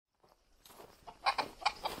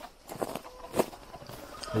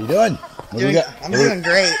How you doing? I'm doing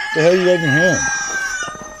great. What the hell you got in your hand?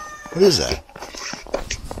 What is that?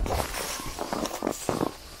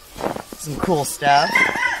 Some cool stuff.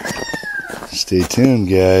 Stay tuned,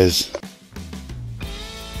 guys.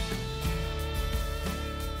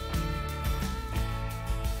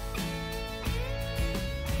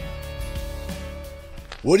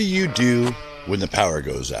 What do you do when the power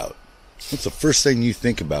goes out? What's the first thing you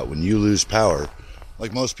think about when you lose power?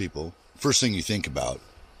 Like most people, first thing you think about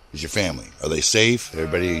is your family. Are they safe?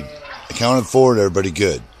 Everybody accounted for? Everybody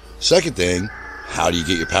good? Second thing, how do you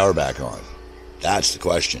get your power back on? That's the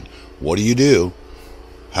question. What do you do?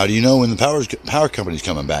 How do you know when the power company's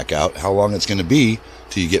coming back out, how long it's going to be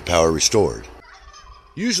till you get power restored?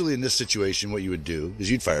 Usually in this situation, what you would do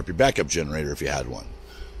is you'd fire up your backup generator if you had one.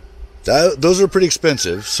 Those are pretty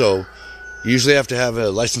expensive, so you usually have to have a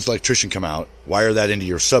licensed electrician come out, wire that into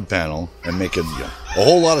your sub panel, and make a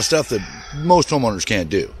whole lot of stuff that most homeowners can't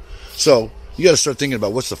do. So you got to start thinking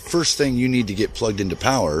about what's the first thing you need to get plugged into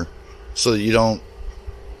power so that you don't,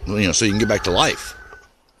 so you can get back to life.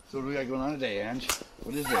 So what do we got going on today, Ange?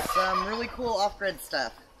 What is this? Some really cool off-grid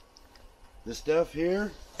stuff. This stuff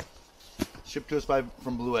here, shipped to us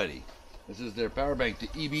from BLUETTI. This is their power bank, the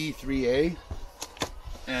EB3A.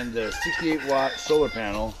 And the 68-watt solar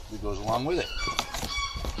panel that goes along with it.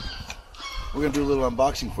 We're going to do a little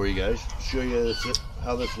unboxing for you guys, show you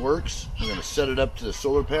how this works. We're going to set it up to the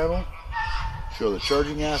solar panel, show the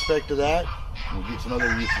charging aspect of that, and we'll get some other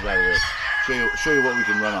uses out of this. Show you what we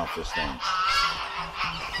can run off this thing.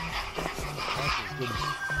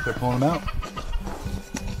 Start pulling them out.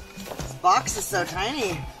 This box is so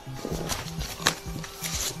tiny.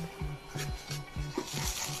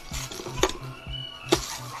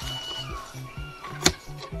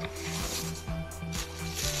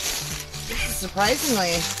 Surprisingly,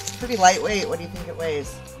 it's pretty lightweight. What do you think it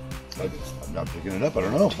weighs? I'm not picking it up. I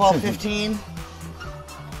don't know. 12, 15?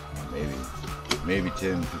 Maybe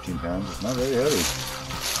 10, 15 pounds. It's not very heavy.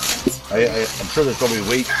 I'm sure there's probably a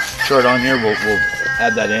weight chart on here. We'll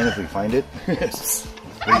add that in if we find it. We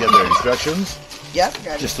got their instructions.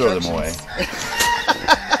 Yep. Just throw them away.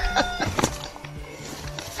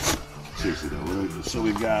 Seriously though. So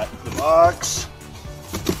we've got the box.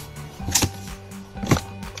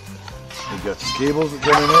 We've got some cables that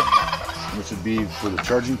come in it, which would be for the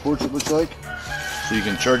charging ports, it looks like. So you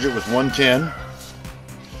can charge it with 110,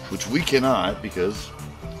 which we cannot because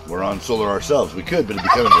we're on solar ourselves. We could, but it'd be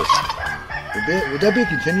kind of would that be a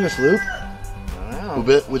continuous loop? I don't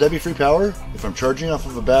know. Would that be free power? If I'm charging off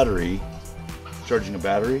of a battery,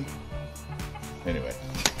 Anyway,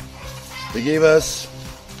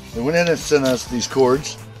 they went in and sent us these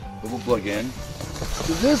cords that we'll plug in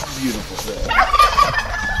to this beautiful thing.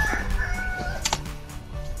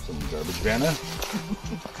 Garbage banana.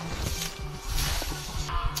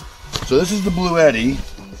 So this is the BLUETTI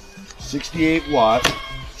 68-watt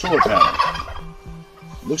solar panel.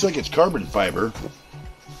 Looks like it's carbon fiber.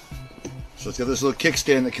 So it's got this little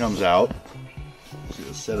kickstand that comes out. So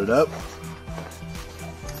you set it up,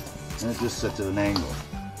 and it just sets at an angle.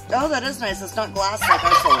 Oh, that is nice. It's not glass like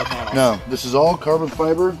our solar panel. No, this is all carbon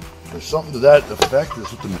fiber. There's something to that effect.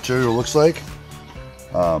 That's what the material looks like.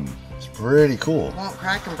 It's pretty cool. It won't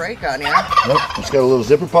crack and break on you. Nope. It's got a little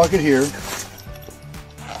zipper pocket here.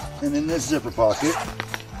 And in this zipper pocket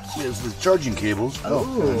is the charging cables.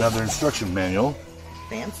 Oh, and another instruction manual.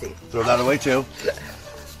 Fancy. Throw that away too.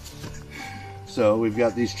 So we've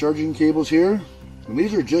got these charging cables here. And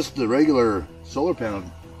these are just the regular solar panel.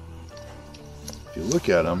 If you look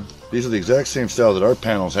at them, these are the exact same style that our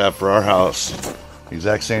panels have for our house. The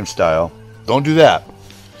exact same style. Don't do that.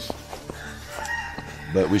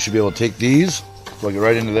 But we should be able to take these, plug it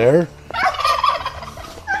right into there.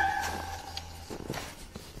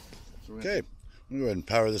 Okay, I'm going to go ahead and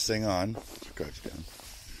power this thing on.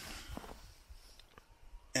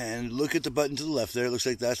 And look at the button to the left there. It looks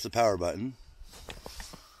like that's the power button.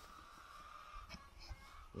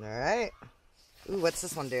 All right. Ooh, what's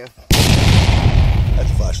this one do?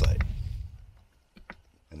 That's a flashlight.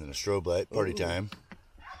 And then a strobe light, party time.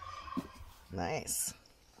 Nice.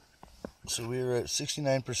 So we're at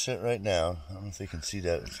 69% right now. I don't know if they can see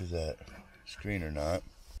that through that screen or not.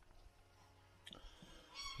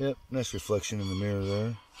 Yep, nice reflection in the mirror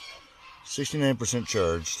there. 69%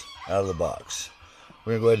 charged out of the box.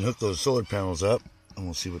 We're going to go ahead and hook those solar panels up, and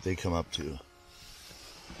we'll see what they come up to.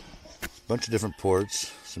 A bunch of different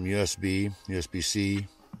ports, some USB, USB-C,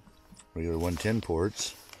 regular 110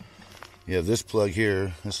 ports. You have this plug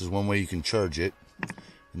here. This is one way you can charge it.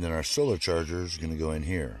 And then our solar charger is going to go in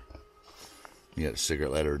here. You got a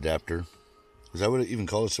cigarette lighter adapter. Is that what it even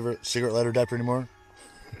called a cigarette lighter adapter anymore?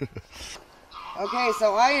 Okay,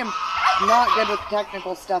 so I am not good with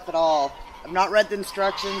technical stuff at all. I've not read the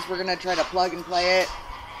instructions. We're going to try to plug and play it.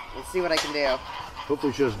 Let's see what I can do.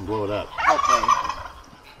 Hopefully she doesn't blow it up. Hopefully.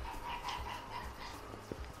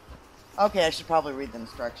 Okay, I should probably read the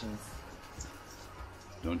instructions.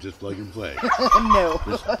 Don't just plug and play. No.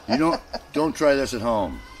 You don't try this at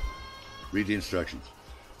home. Read the instructions.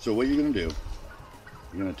 So what you're going to do,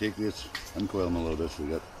 you're going to take this, uncoil them a little bit so we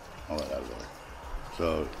got all that out of there.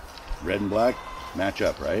 So red and black match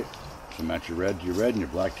up, right? So match your red to your red and your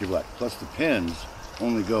black to your black. Plus the pins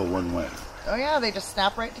only go one way. Oh yeah, they just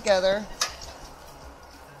snap right together.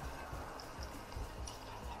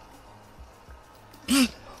 Oh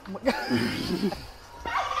my God.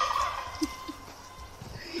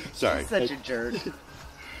 Sorry. Such a jerk.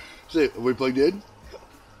 Say, are we plugged in?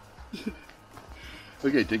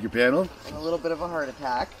 Okay, take your panel. And a little bit of a heart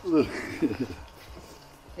attack.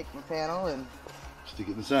 Take my panel and stick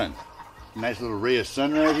it in the sun. Nice little ray of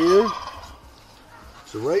sun right here.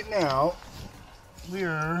 So right now,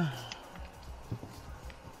 we're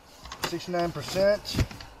 69%.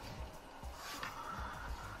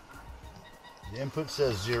 The input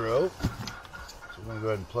says 0. So we're going to go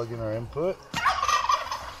ahead and plug in our input.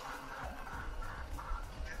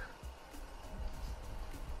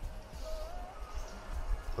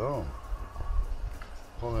 Boom.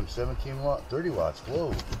 Pulling 17 watts, 30 watts.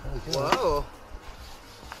 Whoa. whoa.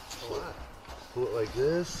 Pull it like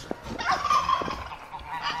this.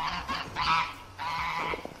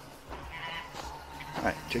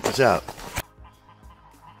 Alright, check this out.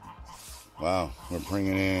 Wow, we're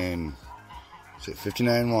bringing in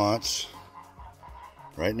 59 watts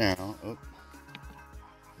right now. Oh,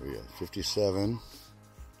 here we go, 57.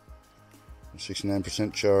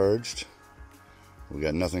 69% charged. We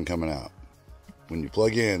got nothing coming out. When you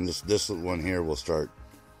plug in, this one here will start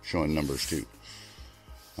showing numbers too.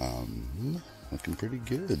 Looking pretty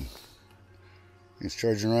good. It's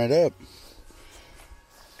charging right up.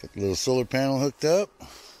 Got the little solar panel hooked up.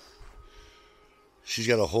 She's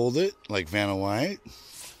got to hold it like Vanna White.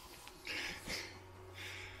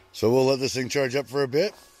 So we'll let this thing charge up for a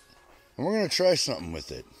bit, and we're going to try something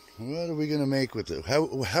with it. What are we going to make with it? How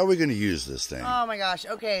are we going to use this thing? Oh my gosh.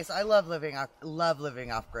 Okay, so I love living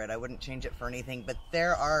off grid. I wouldn't change it for anything, but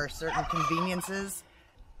there are certain conveniences.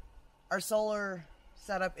 Our solar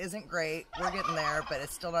setup isn't great. We're getting there, but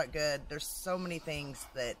it's still not good. There's so many things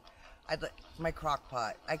that my crock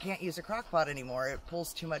pot. I can't use a crock pot anymore. It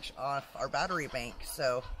pulls too much off our battery bank.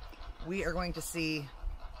 So we are going to see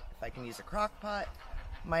if I can use a crock pot.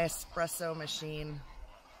 My espresso machine,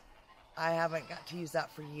 I haven't got to use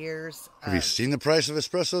that for years. Have you seen the price of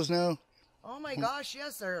espressos now? Oh my gosh,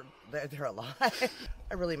 yes, they're a lot.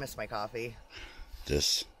 I really miss my coffee.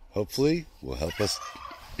 This hopefully will help us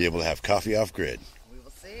be able to have coffee off grid. We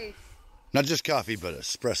will see. Not just coffee, but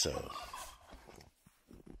espresso.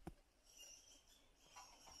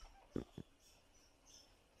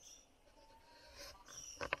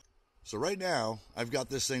 So right now, I've got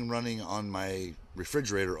this thing running on my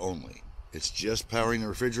refrigerator only. It's just powering the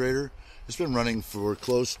refrigerator. It's been running for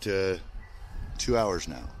close to 2 hours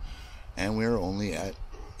now. And we're only at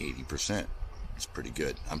 80%. It's pretty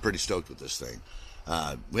good. I'm pretty stoked with this thing.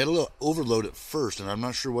 We had a little overload at first, and I'm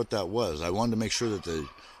not sure what that was. I wanted to make sure that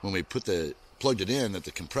when we plugged it in, that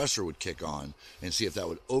the compressor would kick on and see if that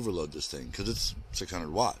would overload this thing, because it's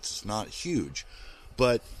 600 watts. It's not huge,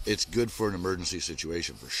 but it's good for an emergency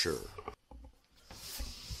situation for sure.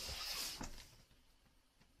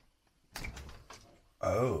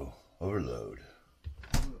 Oh, overload.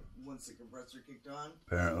 Once the compressor kicked on?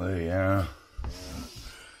 Apparently, yeah.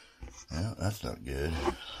 Yeah, that's not good.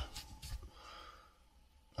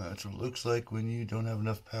 That's what it looks like when you don't have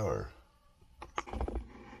enough power.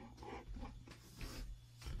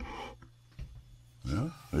 Yeah,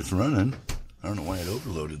 it's running. I don't know why it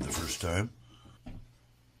overloaded the first time.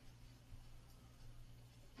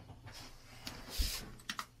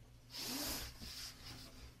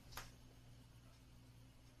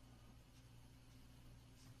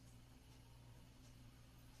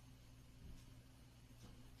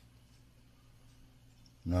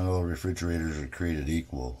 Not all refrigerators are created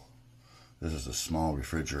equal. This is a small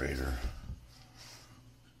refrigerator,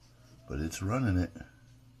 but it's running it.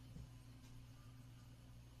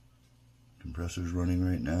 Compressor's running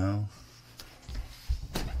right now.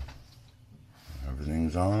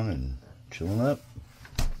 Everything's on and chilling up.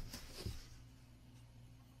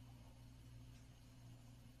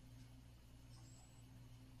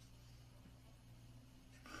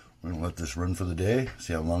 We're going to let this run for the day,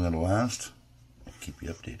 see how long it'll last. Keep you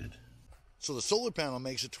updated. So the solar panel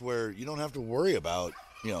makes it to where you don't have to worry about,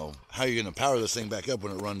 how you're going to power this thing back up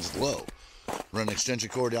when it runs low. run an extension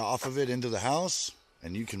cord off of it into the house,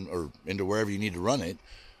 and you can, or into wherever you need to run it,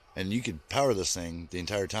 and you could power this thing the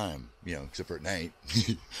entire time, you know, except for at night.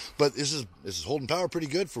 But this is holding power pretty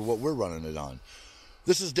good for what we're running it on.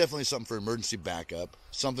 This is definitely something for emergency backup,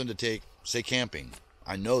 something to take, say, camping.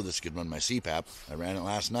 I know this could run my CPAP. I ran it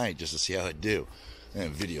last night just to see how it'd do.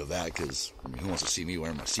 And video that, because I mean, who wants to see me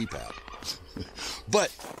wearing my CPAP?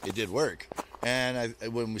 But it did work. And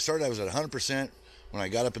when we started, I was at 100%. When I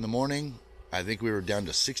got up in the morning, I think we were down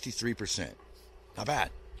to 63%. Not bad.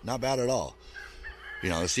 Not bad at all. You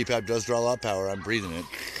know, the CPAP does draw a lot of power. I'm breathing it.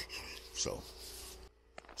 So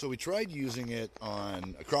we tried using it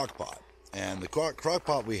on a crock pot. And the crock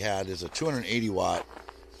pot we had is a 280 watt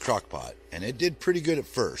crock pot. And it did pretty good at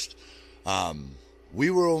first. We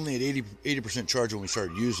were only at 80% charge when we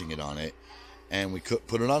started using it on it. And we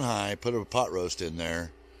put it on high, put a pot roast in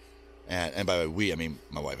there. And by the way, we, I mean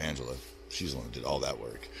my wife Angela. She's the one that did all that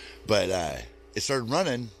work. But it started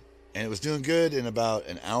running, and it was doing good. And about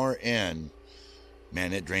an hour in,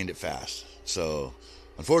 man, it drained it fast. So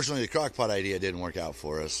unfortunately, the crock pot idea didn't work out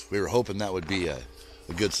for us. We were hoping that would be a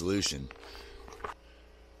good solution.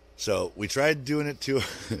 So we tried doing it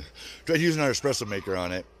tried using our espresso maker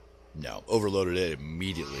on it. No, overloaded it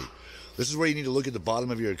immediately. This is where you need to look at the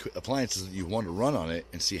bottom of your appliances that you want to run on it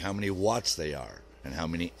and see how many watts they are and how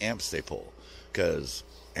many amps they pull. Because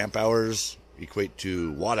amp hours equate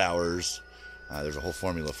to watt hours. There's a whole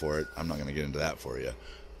formula for it. I'm not going to get into that for you.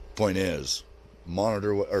 Point is,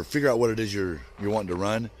 monitor or figure out what it is you're wanting to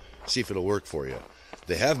run. See if it'll work for you.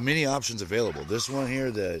 They have many options available. This one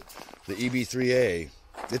here, the EB3A,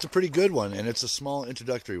 it's a pretty good one, and it's a small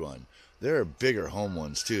introductory one. There are bigger home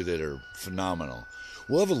ones too that are phenomenal.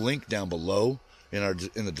 We'll have a link down below in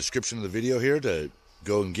the description of the video here to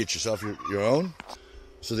go and get yourself your own.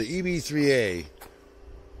 So the EB3A,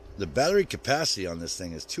 the battery capacity on this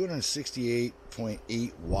thing is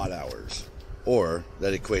 268.8 watt hours, or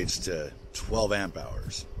that equates to 12 amp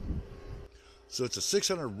hours. So it's a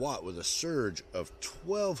 600 watt with a surge of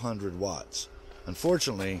 1200 watts.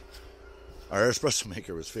 Unfortunately, our espresso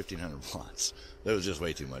maker was 1500 watts. That was just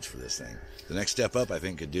way too much for this thing. The next step up, I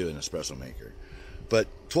think, could do an espresso maker. But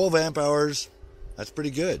 12 amp hours, that's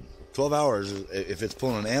pretty good. 12 hours, if it's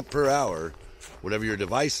pulling an amp per hour, whatever your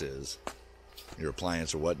device is, your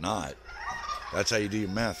appliance or whatnot, that's how you do your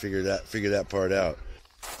math. Figure that part out.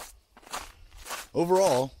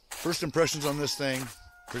 Overall, first impressions on this thing,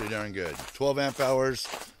 pretty darn good. 12 amp hours,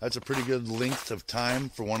 that's a pretty good length of time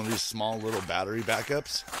for one of these small little battery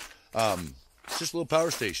backups. It's just a little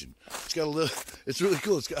power station. It's got a little, it's really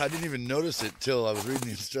cool. I didn't even notice it till I was reading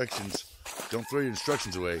the instructions. Don't throw your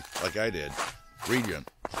instructions away like I did. Read them.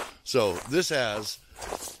 So this has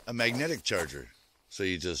a magnetic charger. So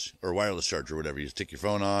you just, or wireless charger, whatever. You just stick your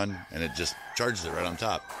phone on and it just charges it right on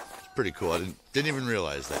top. It's pretty cool. I didn't even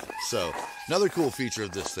realize that. So another cool feature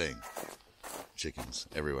of this thing. Chickens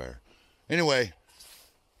everywhere. Anyway,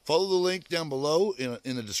 follow the link down below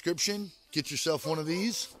in the description. Get yourself one of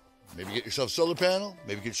these. Maybe get yourself a solar panel.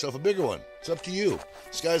 Maybe get yourself a bigger one. It's up to you.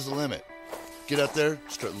 Sky's the limit. Get out there,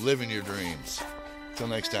 start living your dreams. Till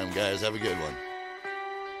next time, guys. Have a good one.